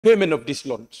payment of these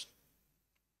loans.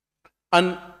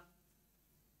 And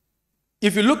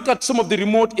if you look at some of the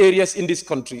remote areas in this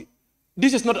country,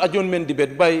 this is not adjournment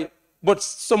debate, but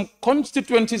some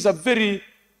constituencies are very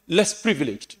less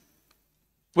privileged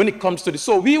when it comes to this.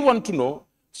 So we want to know,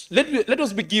 let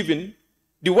us be given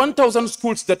the 1,000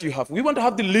 schools that you have. We want to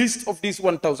have the list of these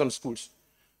 1,000 schools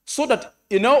so that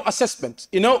in our assessment,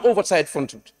 in our oversight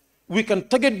function, we can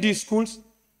target these schools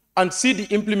and see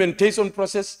the implementation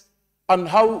process and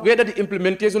whether the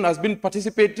implementation has been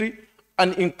participatory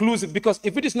and inclusive, because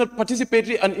if it is not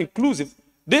participatory and inclusive,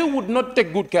 they would not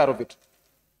take good care of it.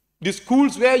 The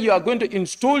schools where you are going to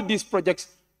install these projects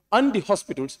and the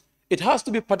hospitals, it has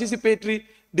to be participatory.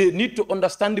 They need to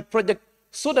understand the project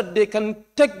so that they can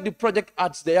take the project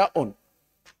as their own.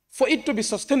 For it to be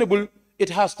sustainable, it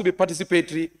has to be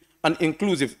participatory and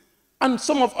inclusive. And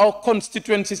some of our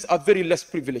constituencies are very less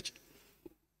privileged.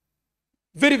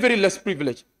 Very, very less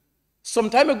privileged.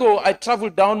 Some time ago, I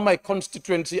traveled down my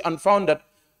constituency and found that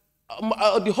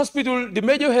the hospital, the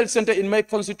major health center in my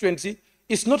constituency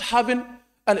is not having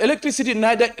an electricity,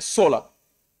 neither solar.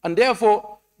 And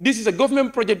therefore, this is a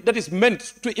government project that is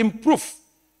meant to improve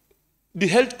the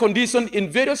health condition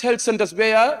in various health centers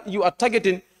where you are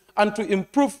targeting and to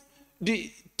improve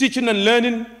the teaching and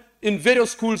learning in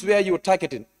various schools where you are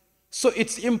targeting. So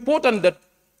it's important that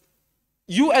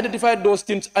you identify those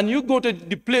things and you go to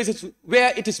the places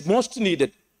where it is most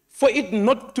needed for it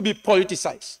not to be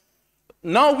politicized.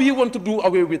 Now we want to do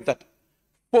away with that.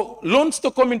 For loans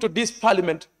to come into this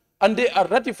parliament and they are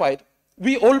ratified,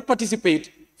 we all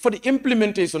participate for the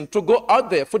implementation to go out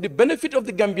there for the benefit of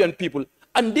the Gambian people.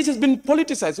 And this has been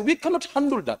politicized. We cannot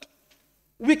handle that.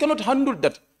 We cannot handle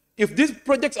that. If these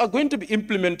projects are going to be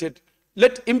implemented,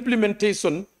 let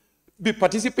implementation be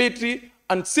participatory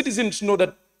and citizens know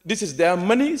that this is their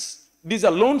monies, these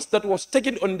are loans that was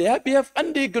taken on their behalf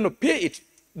and they're going to pay it,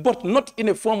 but not in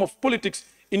a form of politics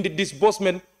in the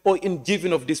disbursement or in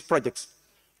giving of these projects.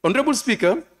 Honorable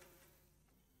Speaker,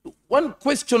 one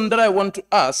question that I want to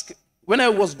ask, when I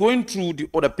was going through the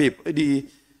other paper, the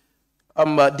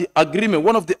agreement,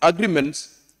 one of the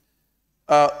agreements,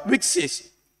 which says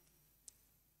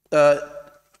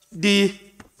the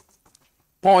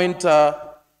point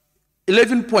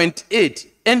 11.8,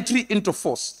 entry into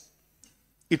force.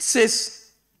 It says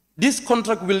this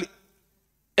contract will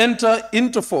enter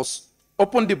into force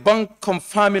upon the bank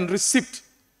confirming receipt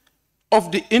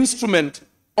of the instrument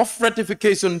of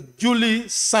ratification duly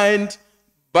signed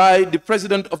by the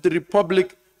President of the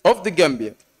Republic of the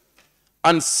Gambia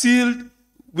and sealed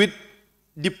with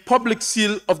the public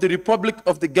seal of the Republic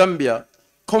of the Gambia,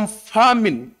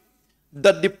 confirming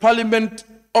that the Parliament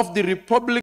of the Republic